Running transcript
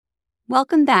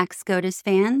Welcome back, SCOTUS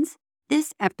fans.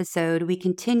 This episode, we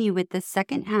continue with the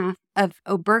second half of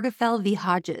Obergefell v.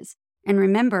 Hodges. And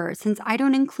remember, since I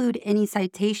don't include any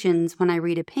citations when I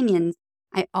read opinions,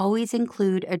 I always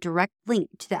include a direct link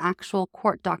to the actual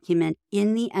court document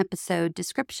in the episode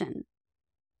description.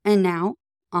 And now,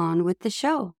 on with the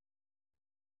show.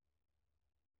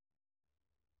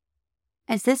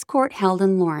 As this court held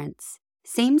in Lawrence,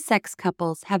 same-sex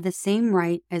couples have the same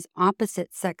right as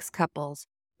opposite-sex couples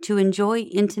to enjoy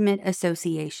intimate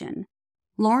association.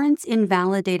 Lawrence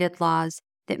invalidated laws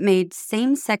that made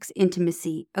same-sex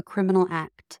intimacy a criminal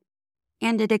act,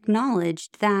 and it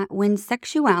acknowledged that when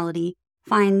sexuality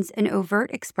finds an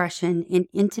overt expression in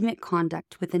intimate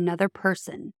conduct with another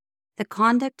person, the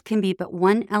conduct can be but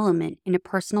one element in a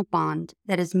personal bond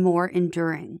that is more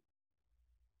enduring.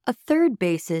 A third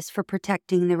basis for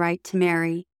protecting the right to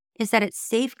marry is that it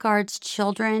safeguards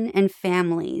children and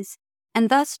families and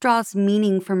thus draws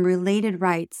meaning from related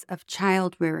rights of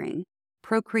child-rearing,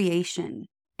 procreation,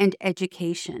 and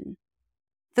education.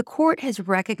 The court has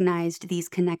recognized these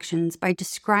connections by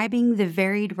describing the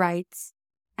varied rights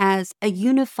as a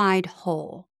unified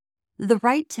whole. The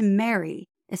right to marry,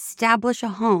 establish a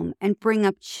home, and bring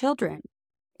up children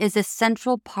is a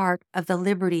central part of the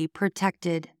liberty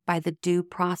protected by the Due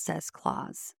Process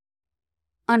Clause.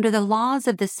 Under the laws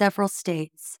of the several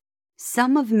states,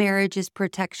 some of marriage's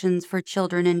protections for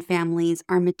children and families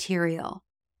are material,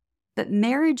 but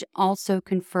marriage also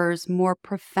confers more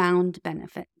profound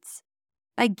benefits.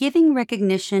 By giving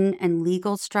recognition and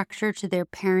legal structure to their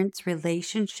parents'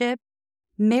 relationship,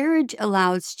 marriage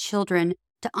allows children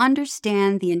to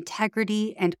understand the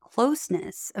integrity and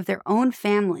closeness of their own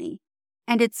family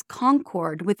and its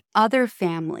concord with other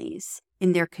families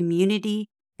in their community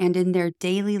and in their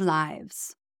daily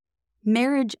lives.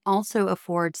 Marriage also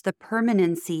affords the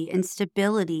permanency and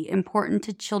stability important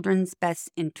to children's best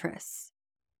interests.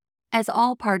 As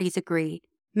all parties agree,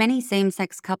 many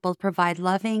same-sex couples provide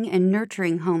loving and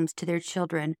nurturing homes to their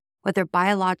children, whether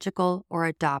biological or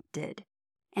adopted,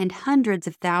 and hundreds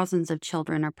of thousands of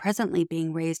children are presently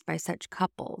being raised by such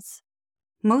couples.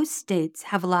 Most states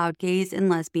have allowed gays and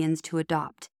lesbians to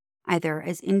adopt, either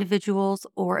as individuals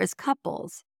or as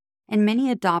couples, and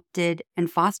many adopted and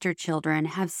foster children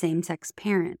have same-sex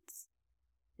parents.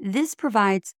 This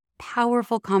provides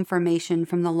powerful confirmation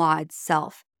from the law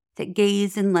itself that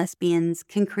gays and lesbians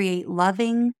can create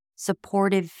loving,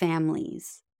 supportive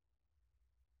families.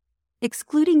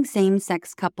 Excluding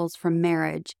same-sex couples from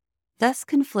marriage thus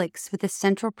conflicts with the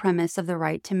central premise of the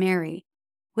right to marry.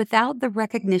 Without the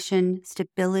recognition,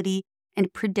 stability,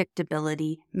 and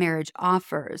predictability marriage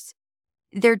offers,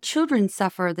 their children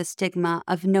suffer the stigma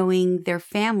of knowing their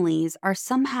families are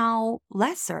somehow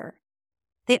lesser.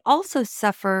 They also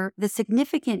suffer the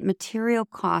significant material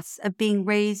costs of being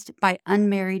raised by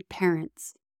unmarried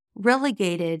parents,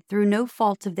 relegated through no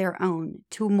fault of their own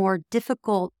to a more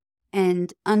difficult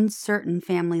and uncertain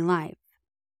family life.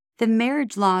 The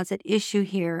marriage laws at issue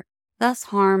here thus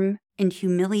harm and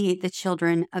humiliate the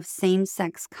children of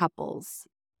same-sex couples.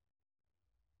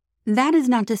 That is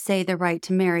not to say the right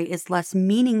to marry is less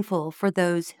meaningful for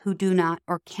those who do not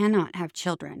or cannot have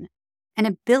children. An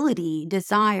ability,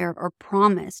 desire, or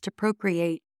promise to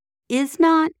procreate is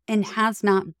not and has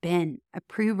not been a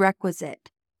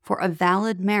prerequisite for a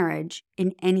valid marriage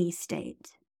in any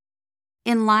state.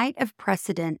 In light of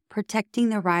precedent protecting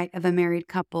the right of a married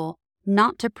couple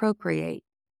not to procreate,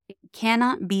 it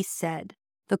cannot be said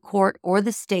the court or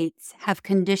the states have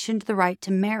conditioned the right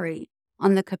to marry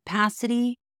on the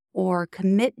capacity or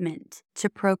commitment to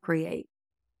procreate.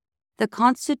 The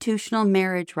constitutional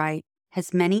marriage right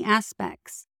has many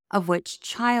aspects, of which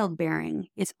childbearing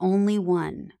is only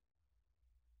one.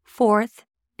 Fourth,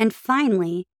 and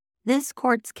finally, this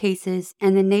court's cases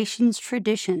and the nation's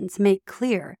traditions make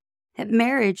clear that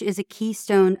marriage is a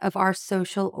keystone of our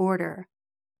social order.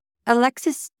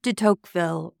 Alexis de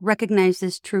Tocqueville recognized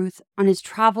this truth on his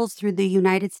travels through the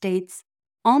United States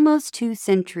almost 2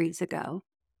 centuries ago.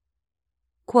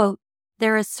 Quote,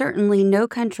 "There is certainly no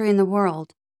country in the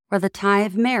world where the tie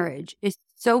of marriage is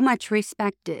so much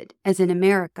respected as in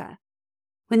America.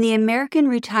 When the American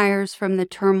retires from the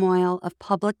turmoil of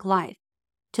public life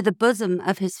to the bosom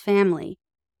of his family,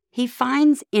 he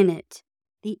finds in it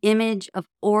the image of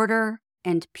order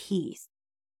and peace.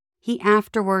 He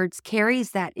afterwards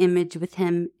carries that image with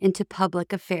him into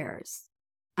public affairs."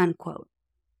 Unquote.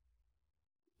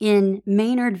 In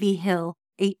Maynard v. Hill,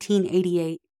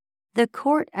 1888, the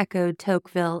court echoed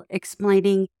Tocqueville,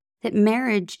 explaining that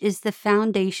marriage is the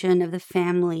foundation of the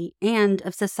family and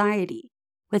of society,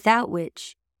 without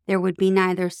which there would be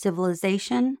neither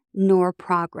civilization nor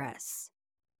progress.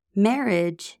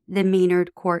 Marriage, the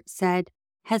Maynard Court said,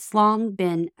 has long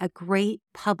been a great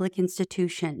public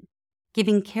institution,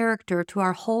 giving character to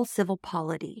our whole civil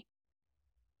polity.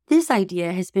 This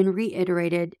idea has been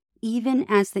reiterated even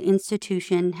as the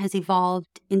institution has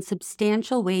evolved in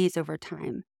substantial ways over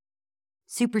time,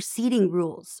 superseding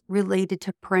rules related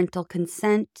to parental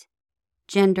consent,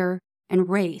 gender, and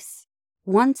race,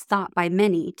 once thought by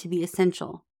many to be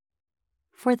essential.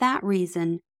 For that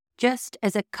reason, just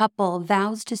as a couple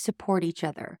vows to support each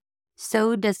other,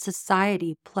 so does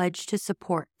society pledge to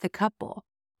support the couple,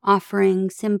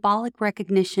 offering symbolic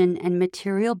recognition and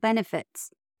material benefits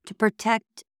to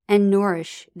protect and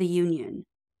nourish the union.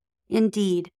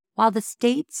 Indeed, while the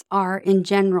states are in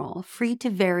general free to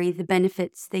vary the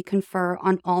benefits they confer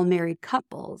on all married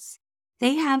couples,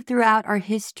 they have throughout our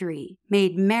history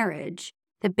made marriage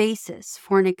the basis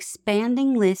for an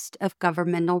expanding list of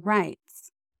governmental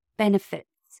rights, benefits,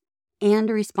 and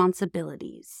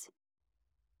responsibilities.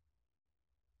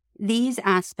 These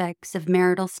aspects of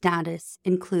marital status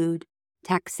include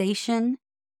taxation,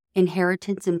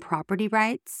 inheritance and property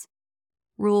rights,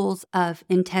 rules of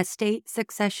intestate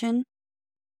succession,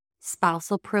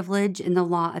 spousal privilege in the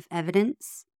law of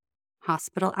evidence,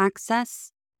 hospital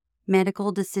access,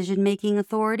 medical decision-making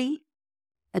authority,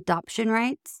 adoption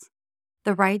rights,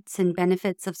 the rights and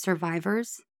benefits of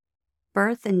survivors,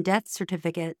 birth and death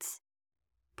certificates,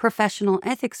 professional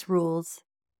ethics rules,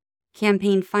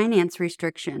 campaign finance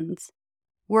restrictions,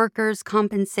 workers'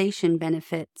 compensation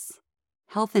benefits,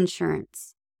 health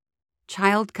insurance,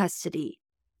 child custody,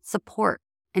 support,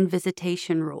 and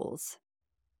visitation rules.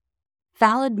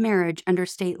 Valid marriage under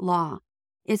state law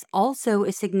is also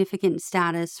a significant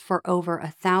status for over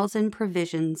 1,000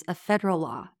 provisions of federal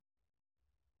law.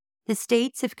 The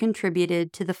states have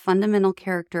contributed to the fundamental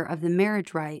character of the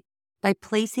marriage rite by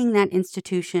placing that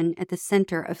institution at the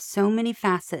center of so many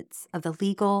facets of the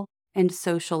legal and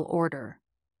social order.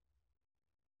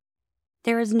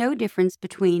 There is no difference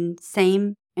between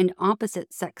same and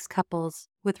opposite sex couples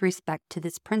with respect to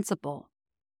this principle.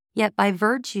 Yet by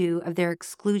virtue of their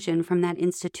exclusion from that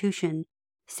institution,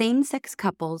 same-sex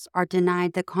couples are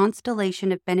denied the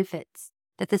constellation of benefits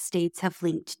that the states have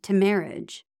linked to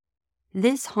marriage.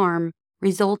 This harm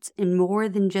results in more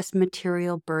than just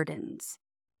material burdens.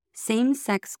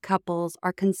 Same-sex couples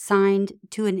are consigned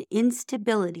to an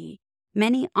instability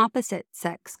many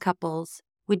opposite-sex couples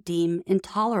would deem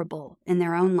intolerable in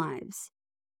their own lives.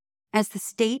 As the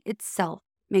state itself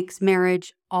makes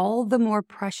marriage all the more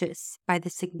precious by the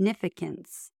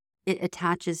significance it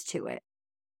attaches to it,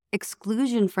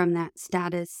 exclusion from that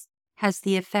status has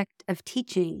the effect of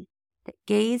teaching that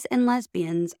gays and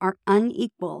lesbians are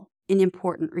unequal in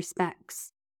important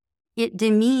respects. It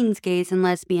demeans gays and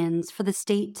lesbians for the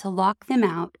state to lock them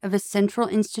out of a central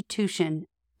institution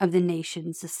of the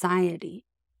nation's society.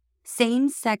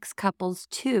 Same-sex couples,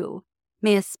 too,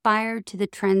 may aspire to the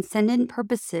transcendent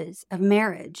purposes of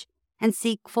marriage and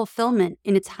seek fulfillment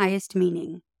in its highest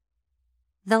meaning.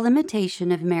 The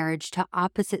limitation of marriage to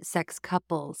opposite-sex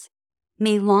couples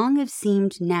may long have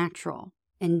seemed natural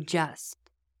and just,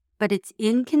 but its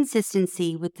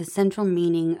inconsistency with the central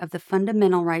meaning of the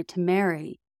fundamental right to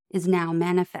marry is now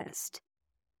manifest.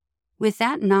 With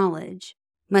that knowledge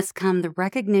must come the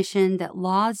recognition that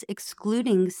laws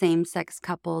excluding same-sex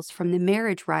couples from the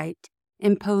marriage rite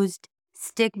imposed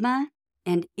stigma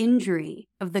and injury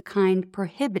of the kind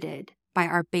prohibited by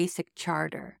our basic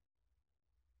charter.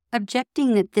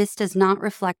 Objecting that this does not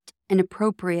reflect an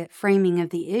appropriate framing of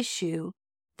the issue,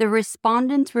 the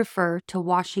respondents refer to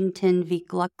Washington v.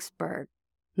 Glucksberg,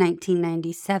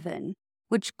 1997,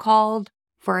 which called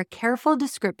for a careful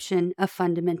description of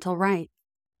fundamental rights.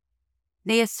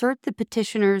 They assert the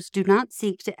petitioners do not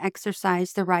seek to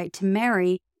exercise the right to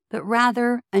marry, but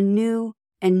rather a new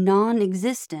and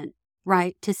non-existent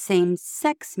right to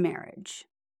same-sex marriage.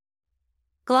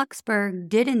 Glucksberg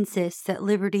did insist that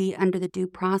liberty under the Due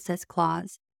Process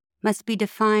Clause must be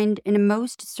defined in a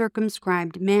most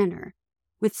circumscribed manner,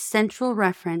 with central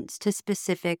reference to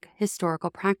specific historical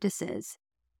practices.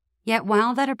 Yet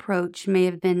while that approach may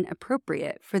have been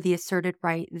appropriate for the asserted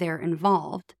right there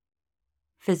involved,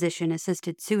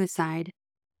 physician-assisted suicide,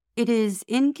 it is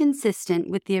inconsistent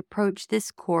with the approach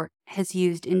this court has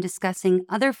used in discussing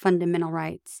other fundamental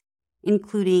rights,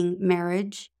 including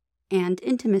marriage and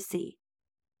intimacy.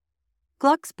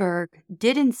 Glucksberg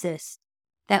did insist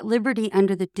that liberty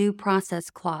under the Due Process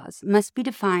Clause must be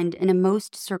defined in a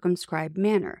most circumscribed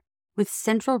manner, with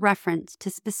central reference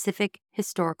to specific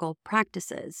historical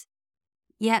practices.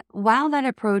 Yet, while that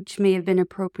approach may have been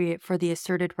appropriate for the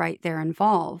asserted right there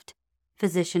involved,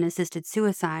 physician-assisted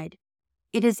suicide,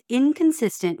 It is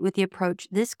inconsistent with the approach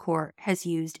this court has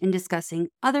used in discussing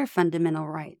other fundamental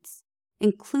rights,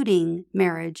 including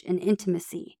marriage and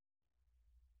intimacy.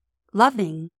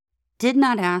 Loving did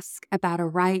not ask about a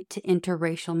right to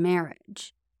interracial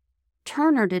marriage.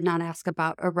 Turner did not ask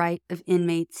about a right of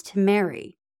inmates to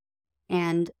marry.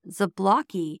 And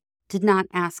Zablocki did not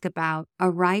ask about a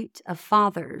right of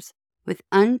fathers with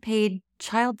unpaid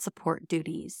child support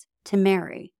duties to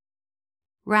marry.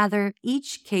 Rather,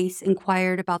 each case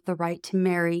inquired about the right to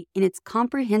marry in its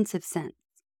comprehensive sense,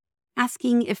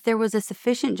 asking if there was a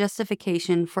sufficient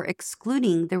justification for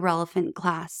excluding the relevant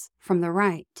class from the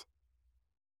right.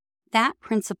 That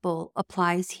principle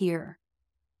applies here.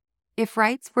 If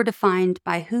rights were defined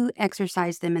by who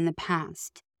exercised them in the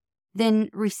past, then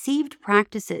received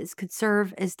practices could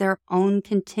serve as their own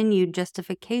continued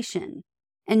justification,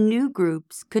 and new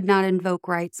groups could not invoke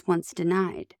rights once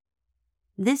denied.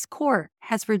 This court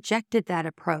has rejected that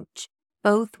approach,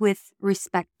 both with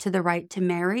respect to the right to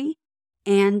marry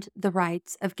and the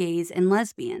rights of gays and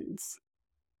lesbians.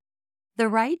 The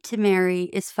right to marry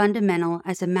is fundamental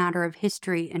as a matter of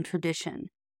history and tradition,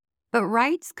 but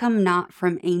rights come not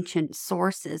from ancient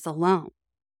sources alone.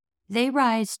 They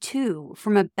rise, too,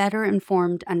 from a better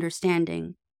informed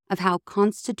understanding of how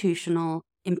constitutional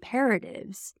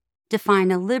imperatives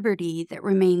define a liberty that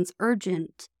remains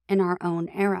urgent in our own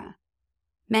era.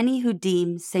 Many who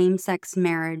deem same-sex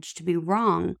marriage to be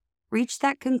wrong reach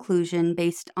that conclusion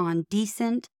based on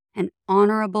decent and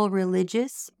honorable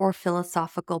religious or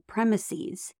philosophical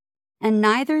premises, and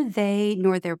neither they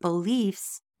nor their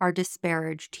beliefs are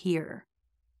disparaged here.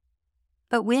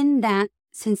 But when that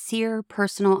sincere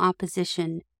personal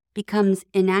opposition becomes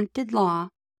enacted law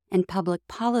and public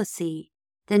policy,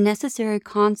 the necessary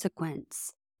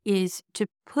consequence is to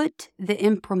put the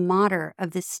imprimatur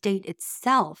of the state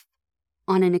itself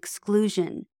on an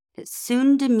exclusion that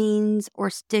soon demeans or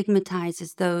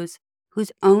stigmatizes those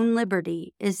whose own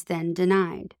liberty is then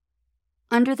denied.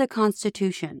 Under the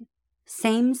Constitution,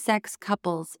 same-sex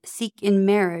couples seek in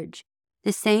marriage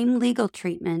the same legal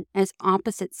treatment as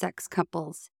opposite-sex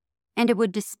couples, and it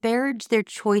would disparage their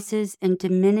choices and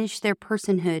diminish their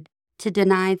personhood to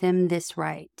deny them this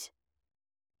right.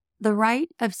 The right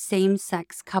of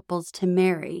same-sex couples to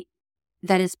marry,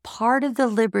 that is part of the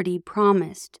liberty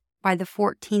promised by the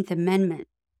 14th Amendment,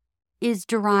 is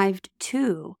derived,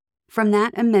 too, from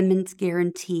that amendment's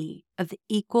guarantee of the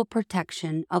equal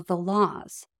protection of the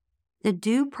laws. The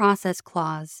Due Process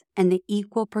Clause and the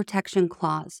Equal Protection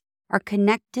Clause are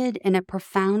connected in a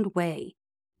profound way,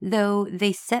 though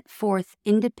they set forth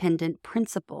independent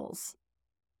principles.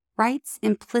 Rights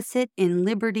implicit in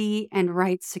liberty and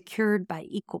rights secured by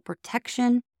equal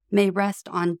protection may rest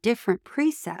on different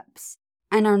precepts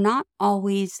and are not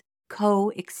always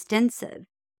co-extensive,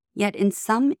 yet in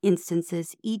some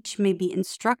instances each may be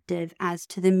instructive as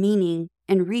to the meaning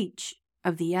and reach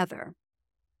of the other.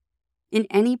 In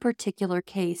any particular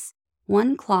case,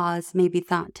 one clause may be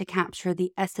thought to capture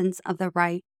the essence of the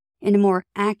right in a more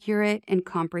accurate and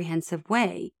comprehensive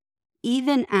way,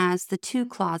 even as the two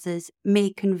clauses may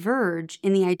converge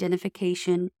in the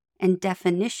identification and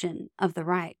definition of the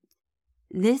right.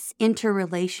 This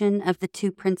interrelation of the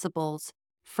two principles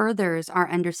furthers our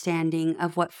understanding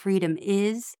of what freedom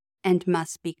is and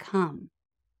must become.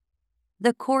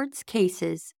 The court's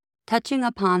cases touching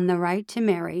upon the right to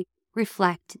marry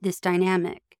reflect this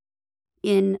dynamic.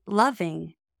 In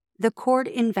Loving, the court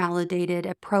invalidated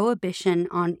a prohibition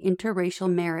on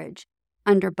interracial marriage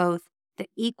under both the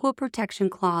Equal Protection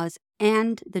Clause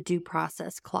and the Due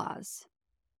Process Clause.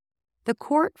 The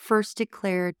court first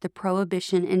declared the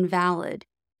prohibition invalid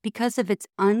because of its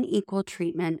unequal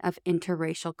treatment of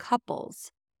interracial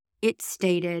couples. It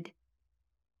stated,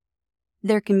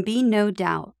 "There can be no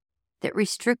doubt that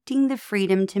restricting the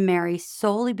freedom to marry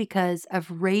solely because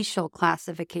of racial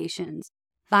classifications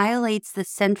violates the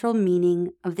central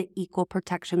meaning of the Equal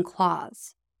Protection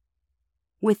Clause."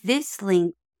 With this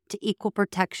link to equal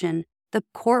protection, the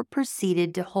court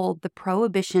proceeded to hold the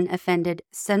prohibition offended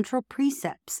central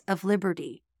precepts of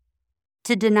liberty.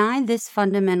 To deny this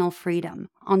fundamental freedom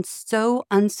on so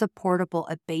unsupportable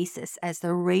a basis as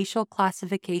the racial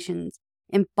classifications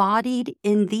embodied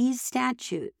in these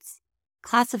statutes,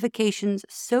 classifications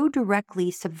so directly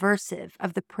subversive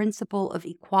of the principle of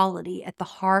equality at the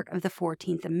heart of the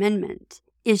 14th Amendment,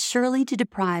 is surely to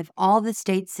deprive all the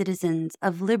state citizens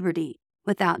of liberty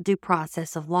without due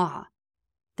process of law.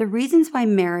 The reasons why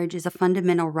marriage is a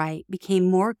fundamental right became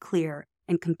more clear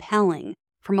and compelling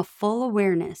from a full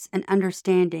awareness and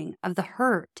understanding of the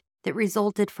hurt that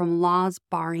resulted from laws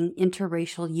barring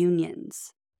interracial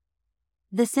unions.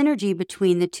 The synergy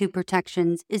between the two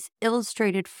protections is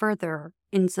illustrated further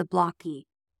in Zablocki.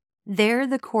 There,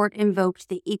 the court invoked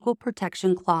the Equal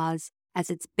Protection Clause as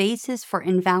its basis for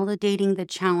invalidating the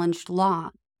challenged law,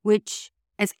 which,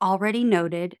 as already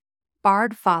noted,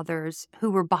 barred fathers who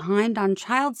were behind on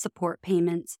child support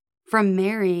payments from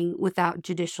marrying without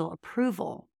judicial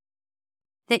approval.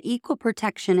 The equal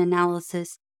protection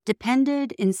analysis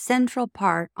depended in central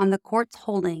part on the court's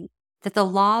holding that the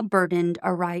law burdened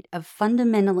a right of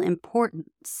fundamental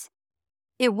importance.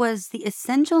 It was the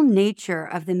essential nature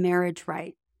of the marriage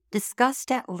right,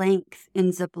 discussed at length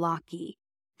in Zablocki,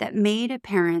 that made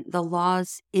apparent the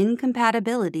law's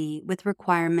incompatibility with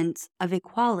requirements of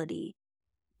equality.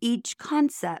 Each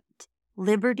concept,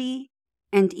 liberty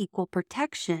and equal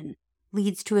protection,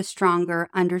 leads to a stronger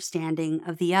understanding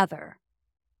of the other.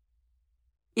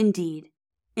 Indeed,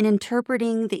 in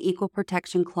interpreting the Equal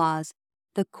Protection Clause,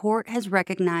 the court has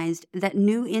recognized that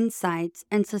new insights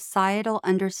and societal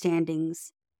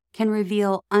understandings can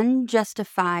reveal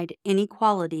unjustified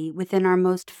inequality within our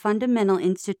most fundamental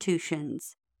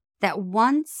institutions that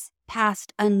once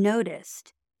passed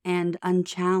unnoticed and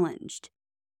unchallenged.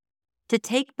 To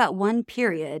take but one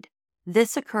period,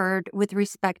 this occurred with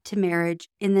respect to marriage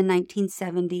in the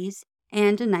 1970s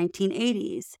and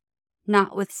 1980s,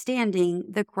 notwithstanding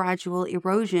the gradual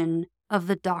erosion of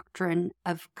the doctrine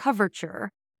of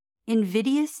coverture.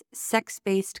 Invidious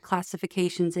sex-based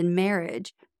classifications in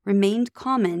marriage remained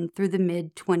common through the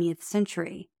mid-20th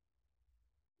century.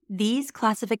 These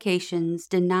classifications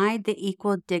denied the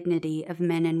equal dignity of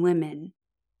men and women.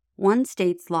 One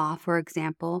state's law, for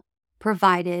example,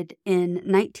 provided in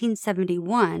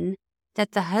 1971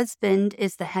 that the husband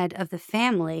is the head of the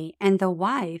family and the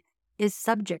wife is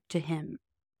subject to him.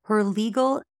 Her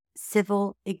legal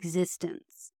civil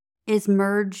existence is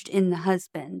merged in the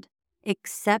husband,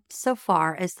 except so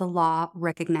far as the law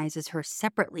recognizes her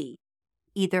separately,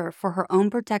 either for her own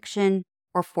protection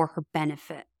or for her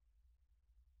benefit.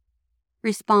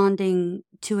 Responding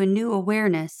to a new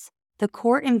awareness, the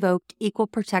court invoked equal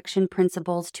protection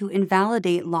principles to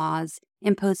invalidate laws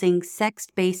imposing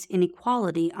sex-based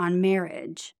inequality on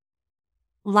marriage.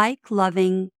 Like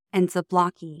Loving and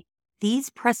Zablocki, these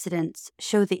precedents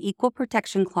show the Equal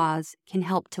Protection Clause can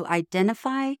help to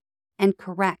identify and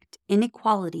correct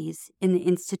inequalities in the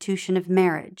institution of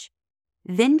marriage,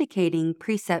 vindicating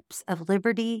precepts of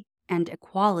liberty and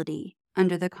equality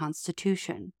under the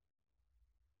Constitution.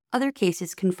 Other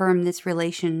cases confirm this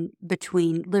relation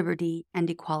between liberty and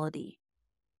equality.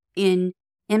 In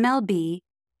MLB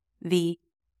v.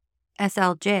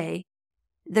 SLJ,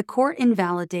 the court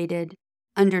invalidated,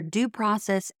 under due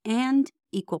process and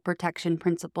equal protection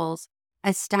principles,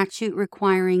 a statute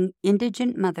requiring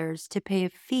indigent mothers to pay a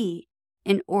fee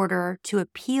in order to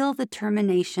appeal the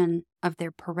termination of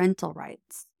their parental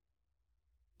rights.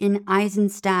 In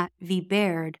Eisenstadt v.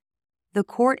 Baird, the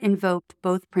court invoked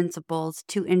both principles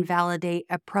to invalidate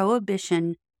a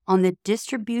prohibition on the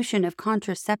distribution of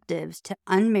contraceptives to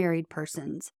unmarried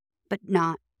persons, but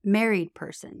not married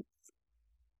persons.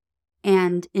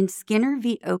 And in Skinner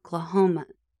v. Oklahoma,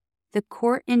 the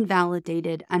court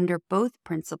invalidated under both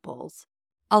principles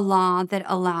a law that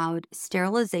allowed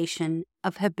sterilization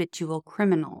of habitual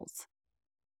criminals.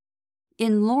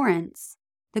 In Lawrence,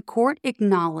 the court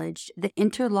acknowledged the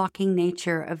interlocking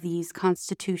nature of these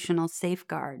constitutional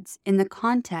safeguards in the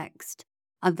context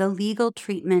of the legal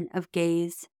treatment of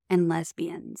gays and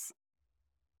lesbians.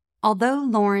 Although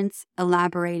Lawrence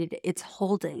elaborated its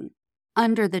holding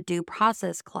under the Due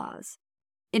Process Clause,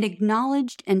 it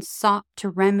acknowledged and sought to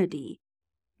remedy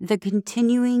the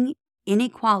continuing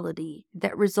inequality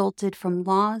that resulted from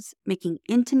laws making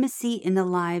intimacy in the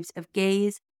lives of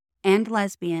gays and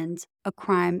lesbians a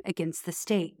crime against the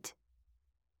state.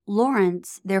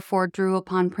 Lawrence therefore drew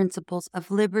upon principles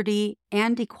of liberty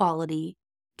and equality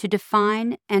to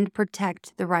define and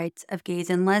protect the rights of gays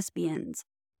and lesbians,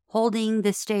 holding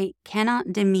the state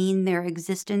cannot demean their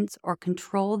existence or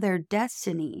control their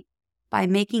destiny by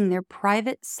making their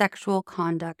private sexual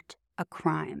conduct a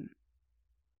crime.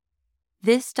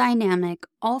 This dynamic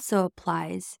also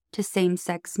applies to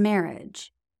same-sex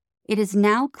marriage. It is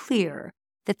now clear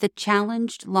that the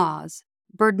challenged laws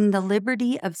burden the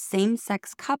liberty of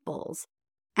same-sex couples,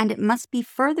 and it must be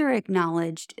further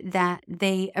acknowledged that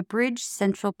they abridge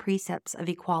central precepts of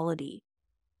equality.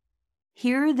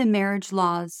 Here, the marriage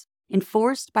laws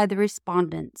enforced by the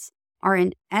respondents are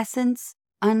in essence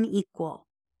unequal.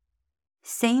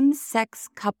 Same-sex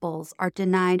couples are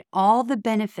denied all the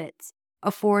benefits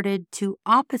afforded to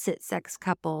opposite-sex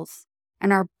couples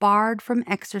and are barred from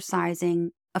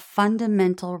exercising a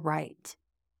fundamental right.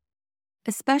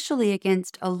 Especially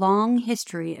against a long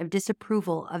history of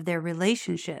disapproval of their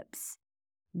relationships,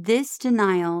 This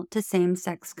denial to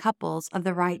same-sex couples of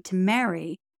the right to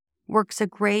marry works a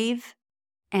grave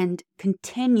and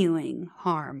continuing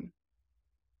harm.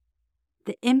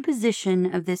 The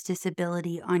imposition of this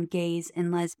disability on gays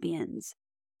and lesbians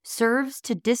serves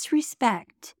to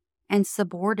disrespect and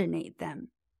subordinate them.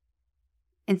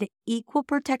 And the Equal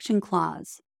Protection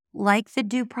Clause, like the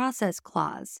Due Process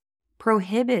Clause,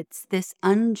 prohibits this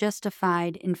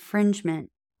unjustified infringement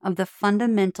of the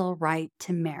fundamental right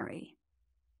to marry.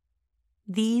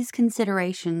 These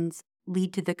considerations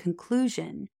lead to the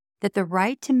conclusion that the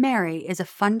right to marry is a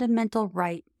fundamental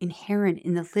right inherent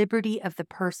in the liberty of the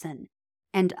person,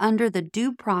 and under the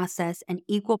Due Process and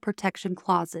Equal Protection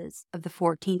Clauses of the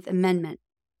 14th Amendment,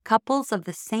 couples of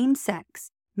the same sex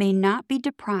may not be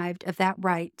deprived of that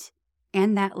right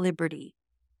and that liberty.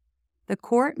 The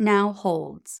court now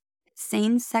holds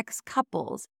same-sex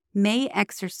couples may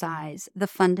exercise the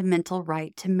fundamental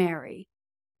right to marry.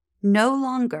 No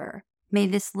longer may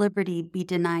this liberty be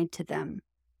denied to them.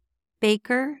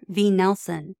 Baker v.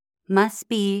 Nelson must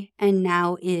be and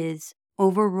now is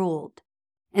overruled,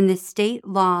 and the state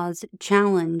laws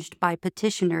challenged by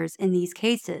petitioners in these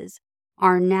cases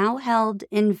are now held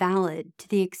invalid to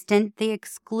the extent they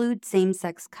exclude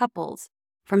same-sex couples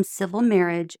from civil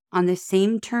marriage on the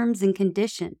same terms and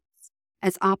conditions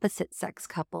as opposite-sex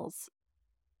couples.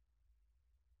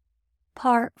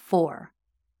 Part 4.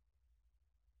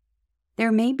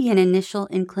 There may be an initial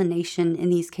inclination in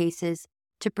these cases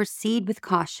to proceed with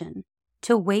caution,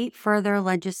 to wait further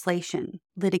legislation,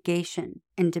 litigation,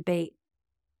 and debate.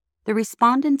 The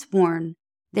respondents warn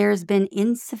there has been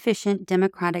insufficient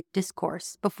democratic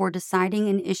discourse before deciding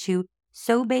an issue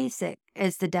so basic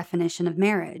as the definition of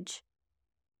marriage.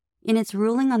 In its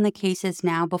ruling on the cases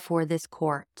now before this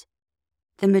court,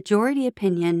 the majority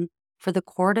opinion for the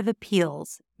Court of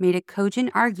Appeals made a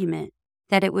cogent argument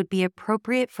that it would be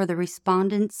appropriate for the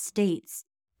respondent states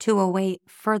to await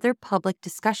further public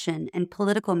discussion and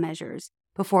political measures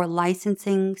before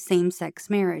licensing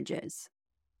same-sex marriages.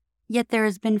 Yet there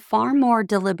has been far more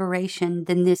deliberation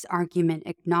than this argument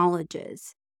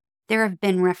acknowledges. There have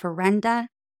been referenda,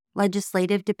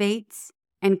 legislative debates,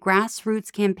 and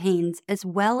grassroots campaigns, as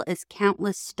well as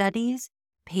countless studies,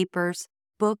 papers,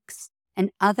 books,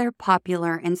 and other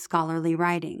popular and scholarly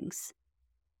writings.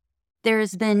 There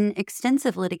has been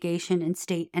extensive litigation in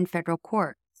state and federal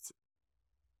courts.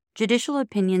 Judicial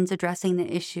opinions addressing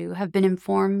the issue have been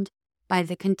informed by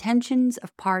the contentions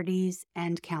of parties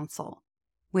and counsel,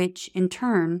 which, in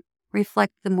turn,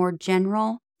 reflect the more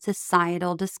general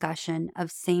societal discussion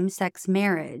of same-sex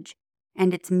marriage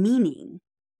and its meaning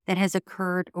that has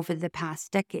occurred over the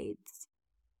past decades.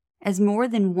 As more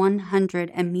than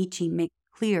 100 amici make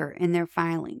clear in their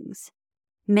filings,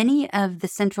 many of the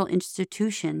central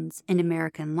institutions in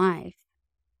American life,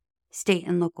 state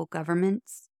and local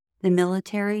governments, the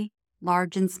military,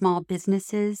 large and small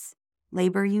businesses,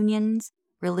 labor unions,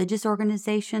 religious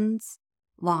organizations,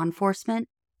 law enforcement,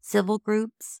 civil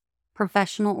groups,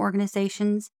 professional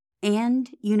organizations,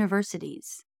 and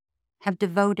universities have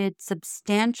devoted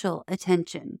substantial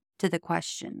attention to the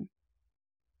question.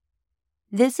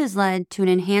 This has led to an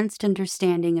enhanced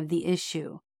understanding of the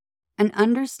issue, an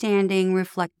understanding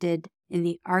reflected in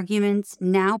the arguments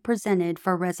now presented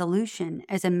for resolution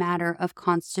as a matter of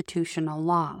constitutional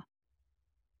law.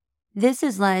 This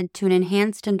has led to an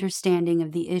enhanced understanding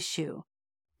of the issue,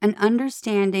 an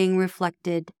understanding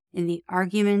reflected in the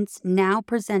arguments now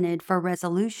presented for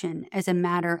resolution as a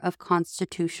matter of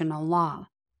constitutional law.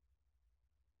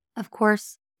 Of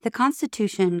course, the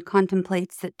Constitution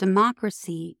contemplates that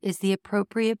democracy is the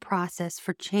appropriate process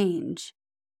for change,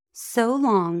 so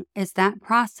long as that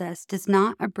process does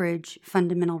not abridge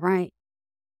fundamental rights.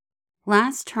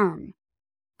 Last term,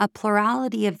 a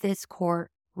plurality of this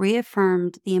court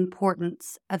reaffirmed the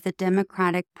importance of the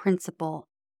democratic principle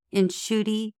in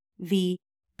Schuette v.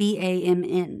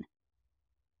 BAMN,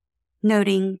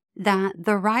 noting that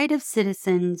the right of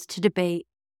citizens to debate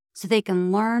so they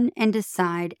can learn and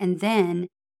decide and then,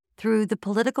 through the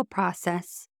political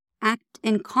process, act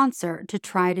in concert to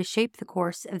try to shape the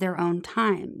course of their own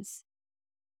times.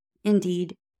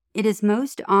 Indeed, it is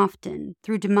most often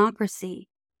through democracy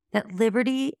that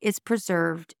liberty is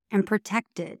preserved and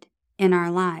protected in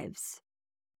our lives.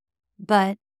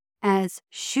 But, as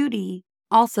Schuette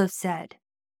also said,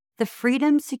 the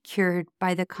freedom secured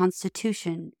by the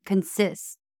Constitution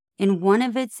consists in one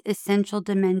of its essential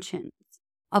dimensions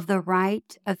of the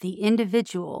right of the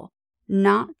individual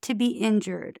not to be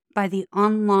injured by the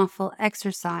unlawful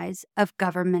exercise of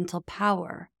governmental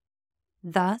power.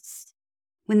 Thus,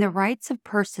 when the rights of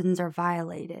persons are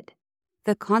violated,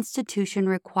 the Constitution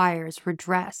requires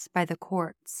redress by the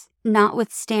courts.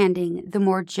 notwithstanding the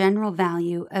more general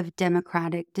value of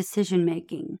democratic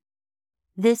decision-making.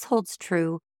 This holds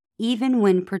true even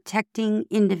when protecting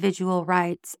individual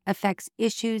rights affects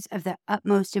issues of the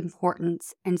utmost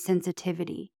importance and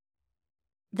sensitivity.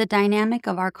 The dynamic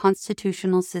of our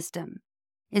constitutional system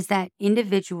is that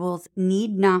individuals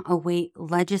need not await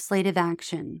legislative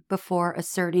action before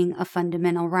asserting a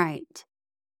fundamental right.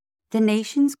 The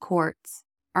nation's courts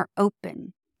are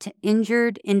open to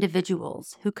injured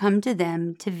individuals who come to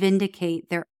them to vindicate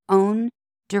their own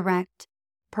direct,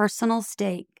 personal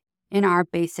stake in our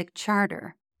basic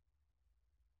charter.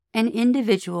 An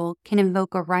individual can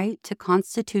invoke a right to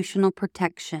constitutional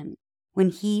protection when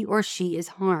he or she is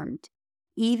harmed,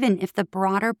 even if the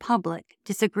broader public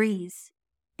disagrees,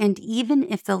 and even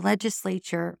if the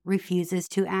legislature refuses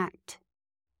to act.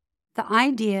 The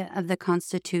idea of the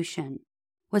Constitution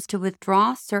was to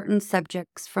withdraw certain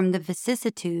subjects from the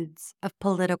vicissitudes of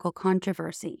political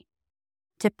controversy,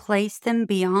 to place them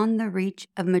beyond the reach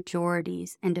of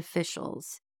majorities and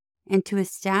officials, and to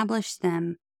establish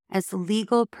them as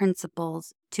legal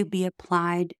principles to be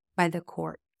applied by the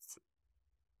courts.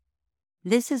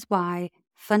 This is why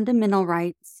fundamental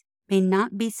rights may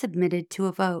not be submitted to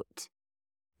a vote.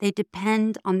 They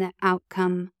depend on the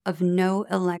outcome of no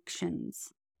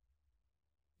elections.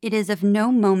 It is of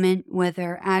no moment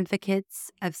whether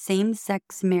advocates of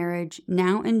same-sex marriage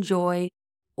now enjoy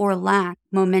or lack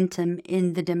momentum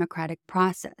in the democratic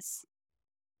process.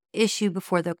 Issue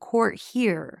before the court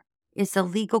here is the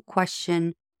legal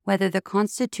question whether the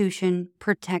Constitution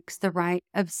protects the right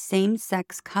of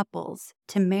same-sex couples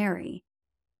to marry.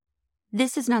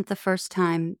 This is not the first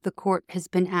time the court has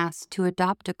been asked to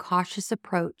adopt a cautious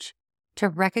approach to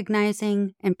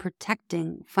recognizing and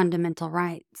protecting fundamental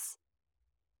rights.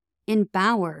 In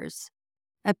Bowers,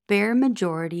 a bare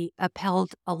majority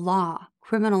upheld a law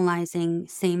criminalizing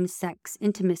same-sex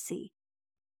intimacy.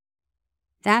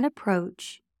 That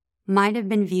approach might have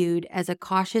been viewed as a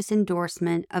cautious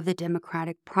endorsement of the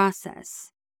democratic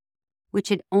process, which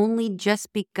had only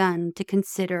just begun to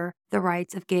consider the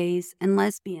rights of gays and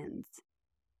lesbians.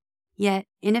 Yet,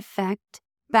 in effect,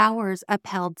 Bowers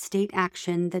upheld state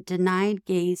action that denied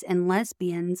gays and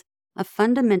lesbians a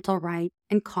fundamental right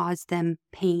and caused them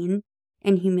pain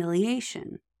and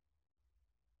humiliation.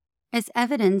 As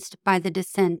evidenced by the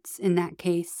dissents in that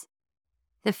case,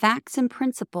 the facts and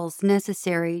principles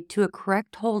necessary to a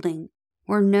correct holding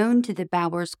were known to the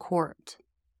Bowers court.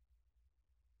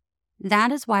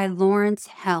 That is why Lawrence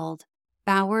held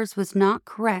Bowers was not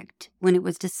correct when it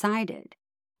was decided.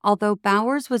 Although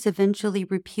Bowers was eventually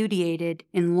repudiated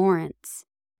in Lawrence,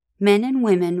 men and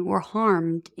women were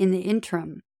harmed in the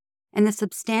interim, and the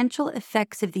substantial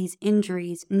effects of these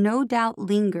injuries no doubt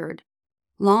lingered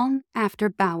long after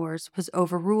Bowers was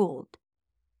overruled.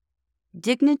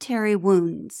 Dignitary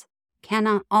wounds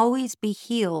cannot always be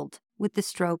healed with the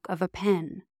stroke of a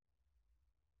pen.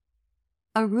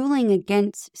 A ruling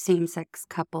against same-sex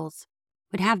couples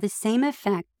would have the same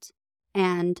effect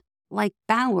and, like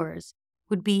Bowers,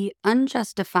 would be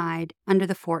unjustified under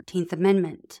the 14th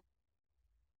Amendment.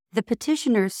 The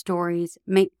petitioners' stories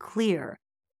make clear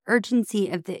urgency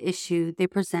of the issue they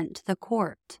present to the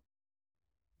court.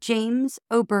 James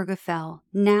Obergefell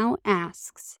now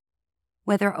asks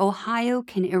whether Ohio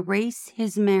can erase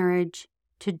his marriage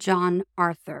to John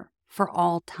Arthur for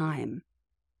all time.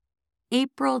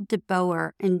 April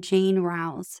DeBoer and Jane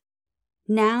Rouse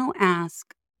now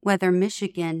ask whether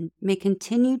Michigan may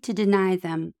continue to deny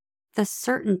them the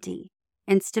certainty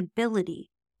and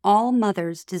stability all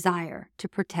mothers desire to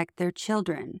protect their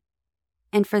children,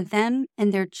 and for them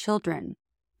and their children,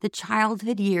 the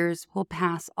childhood years will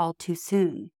pass all too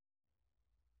soon.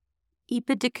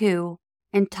 Ipa Deku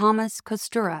and Thomas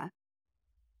Kostura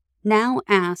now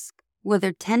ask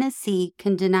whether Tennessee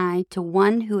can deny to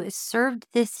one who has served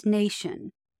this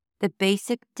nation the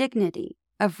basic dignity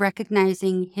of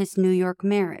recognizing his New York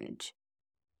marriage.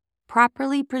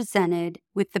 Properly presented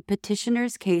with the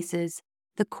petitioner's cases,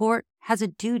 the court has a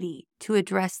duty to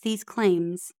address these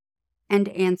claims and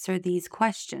answer these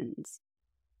questions.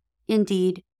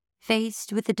 Indeed,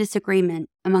 faced with a disagreement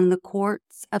among the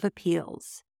courts of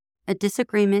appeals, a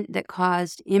disagreement that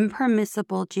caused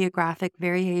impermissible geographic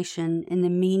variation in the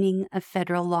meaning of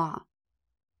federal law,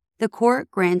 the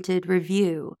court granted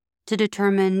review to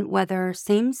determine whether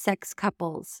same-sex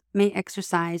couples may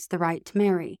exercise the right to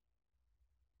marry.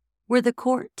 Were the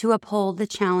court to uphold the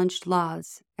challenged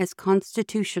laws as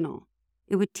constitutional,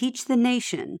 it would teach the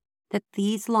nation that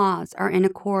these laws are in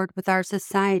accord with our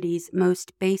society's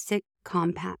most basic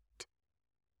compact.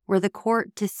 Were the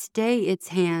court to stay its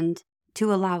hand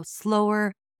to allow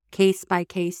slower,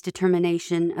 case-by-case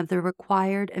determination of the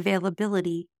required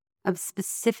availability of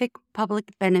specific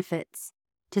public benefits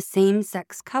to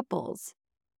same-sex couples,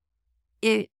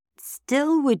 it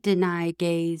still would deny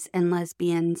gays and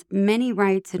lesbians many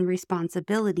rights and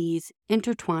responsibilities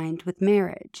intertwined with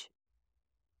marriage.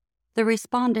 The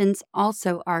respondents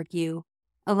also argue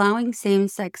allowing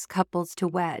same-sex couples to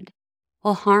wed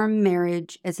will harm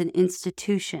marriage as an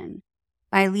institution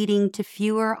by leading to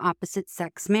fewer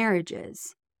opposite-sex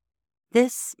marriages.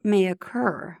 This may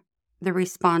occur, the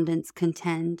respondents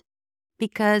contend,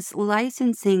 because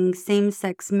licensing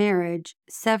same-sex marriage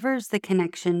severs the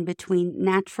connection between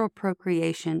natural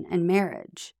procreation and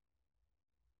marriage.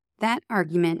 That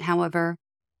argument, however,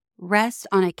 rests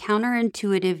on a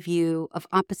counterintuitive view of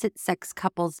opposite-sex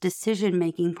couples'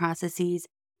 decision-making processes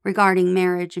regarding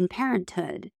marriage and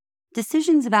parenthood.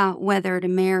 Decisions about whether to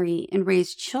marry and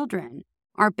raise children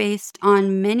are based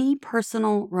on many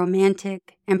personal,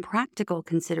 romantic, and practical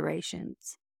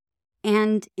considerations.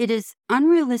 And it is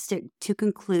unrealistic to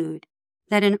conclude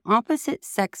that an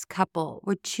opposite-sex couple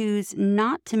would choose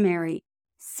not to marry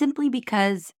simply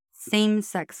because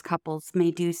same-sex couples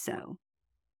may do so.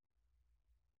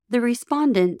 The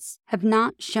respondents have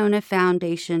not shown a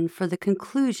foundation for the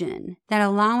conclusion that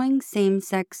allowing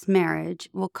same-sex marriage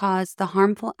will cause the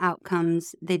harmful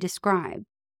outcomes they describe.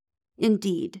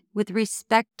 Indeed, with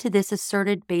respect to this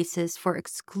asserted basis for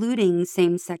excluding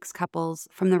same-sex couples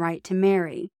from the right to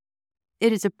marry,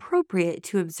 it is appropriate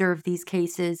to observe these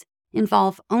cases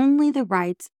involve only the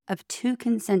rights of two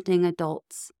consenting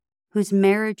adults whose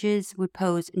marriages would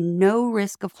pose no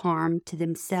risk of harm to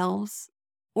themselves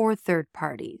or third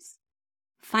parties.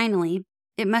 Finally,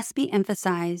 it must be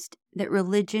emphasized that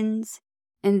religions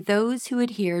and those who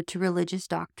adhere to religious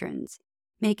doctrines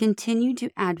may continue to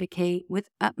advocate with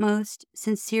utmost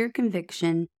sincere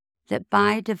conviction that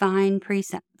by divine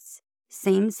precepts,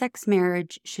 same-sex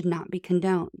marriage should not be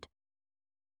condoned.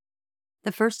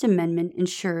 The First Amendment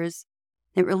ensures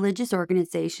that religious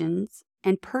organizations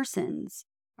and persons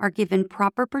are given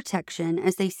proper protection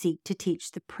as they seek to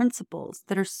teach the principles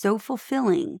that are so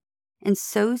fulfilling and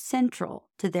so central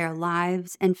to their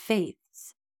lives and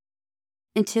faiths,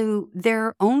 and to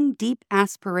their own deep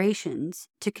aspirations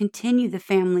to continue the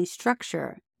family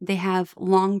structure they have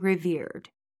long revered.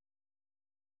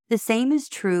 The same is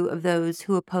true of those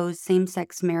who oppose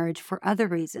same-sex marriage for other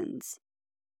reasons.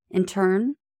 In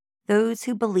turn, those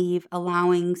who believe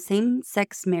allowing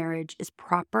same-sex marriage is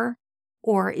proper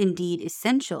or indeed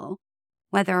essential,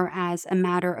 whether as a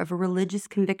matter of religious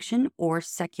conviction or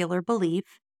secular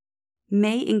belief,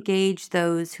 may engage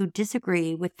those who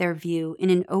disagree with their view in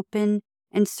an open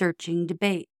and searching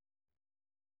debate.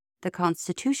 The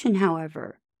Constitution,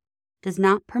 however, does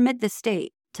not permit the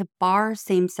state to bar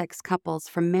same-sex couples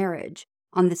from marriage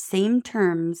on the same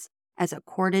terms as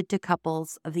accorded to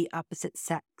couples of the opposite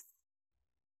sex.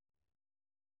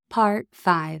 Part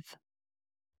 5.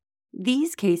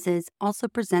 These cases also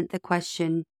present the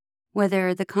question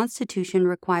whether the Constitution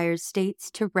requires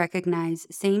states to recognize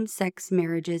same-sex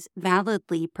marriages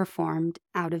validly performed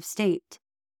out of state,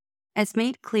 as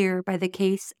made clear by the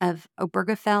case of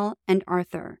Obergefell and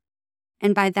Arthur,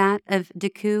 and by that of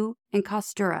Decoux and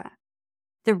Costura.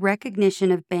 The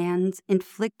recognition of bans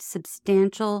inflict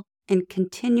substantial and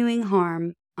continuing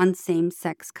harm on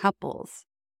same-sex couples.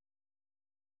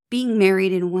 Being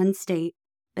married in one state,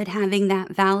 but having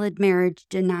that valid marriage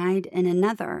denied in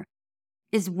another,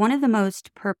 is one of the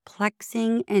most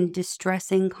perplexing and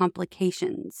distressing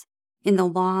complications in the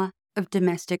law of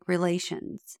domestic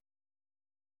relations.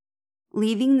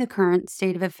 Leaving the current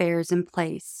state of affairs in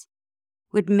place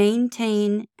would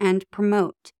maintain and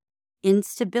promote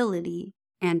instability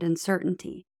and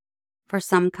uncertainty. For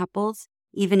some couples,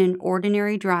 even an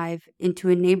ordinary drive into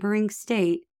a neighboring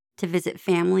state to visit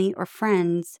family or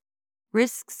friends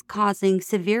risks causing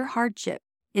severe hardship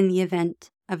in the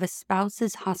event of a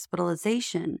spouse's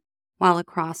hospitalization while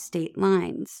across state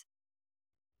lines.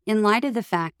 In light of the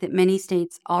fact that many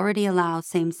states already allow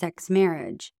same-sex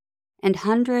marriage, and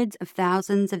hundreds of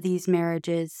thousands of these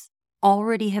marriages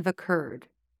already have occurred,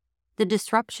 the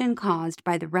disruption caused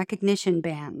by the recognition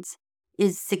bans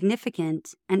is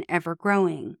significant and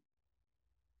ever-growing.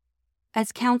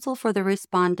 As counsel for the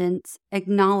respondents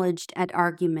acknowledged at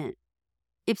argument,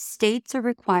 if states are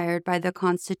required by the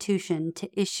Constitution to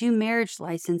issue marriage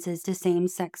licenses to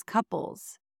same-sex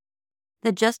couples,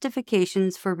 the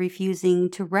justifications for refusing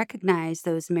to recognize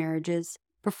those marriages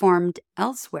performed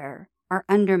elsewhere are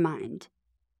undermined.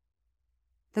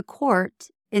 The court,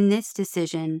 in this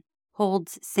decision,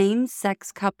 holds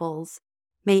same-sex couples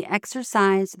may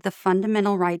exercise the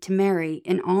fundamental right to marry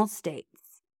in all states.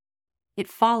 It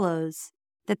follows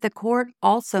that the court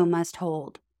also must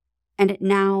hold, and it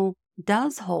now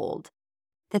does hold,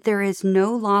 that there is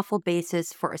no lawful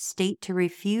basis for a state to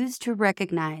refuse to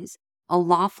recognize a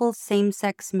lawful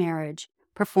same-sex marriage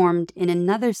performed in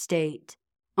another state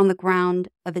on the ground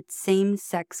of its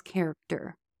same-sex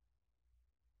character.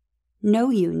 No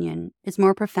union is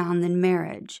more profound than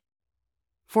marriage,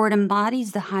 for it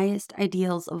embodies the highest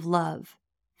ideals of love,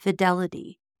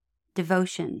 fidelity,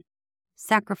 devotion,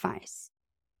 sacrifice,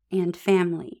 and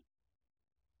family.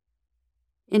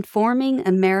 In forming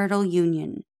a marital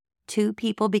union, two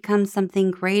people become something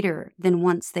greater than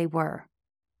once they were.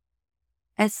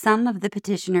 As some of the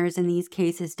petitioners in these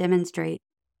cases demonstrate,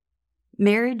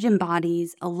 marriage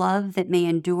embodies a love that may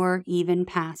endure even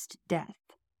past death.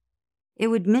 It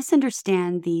would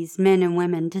misunderstand these men and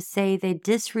women to say they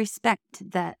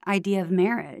disrespect that idea of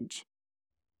marriage.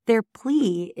 Their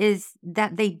plea is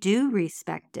that they do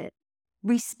respect it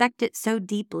so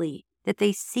deeply that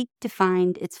they seek to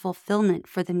find its fulfillment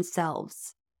for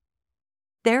themselves.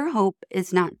 Their hope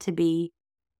is not to be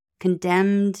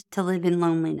condemned to live in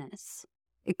loneliness,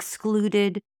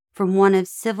 excluded from one of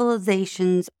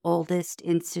civilization's oldest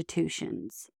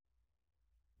institutions.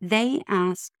 They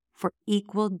ask for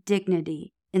equal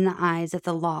dignity in the eyes of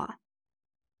the law.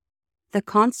 The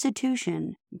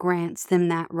Constitution grants them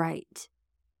that right.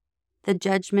 The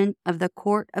judgment of the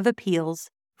Court of Appeals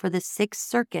for the Sixth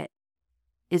Circuit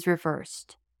is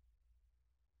reversed.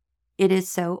 It is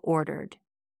so ordered.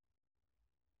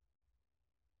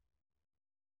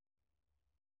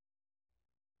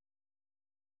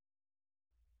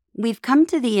 We've come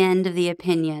to the end of the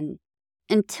opinion.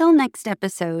 Until next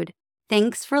episode,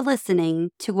 thanks for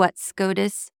listening to what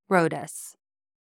SCOTUS wrote us.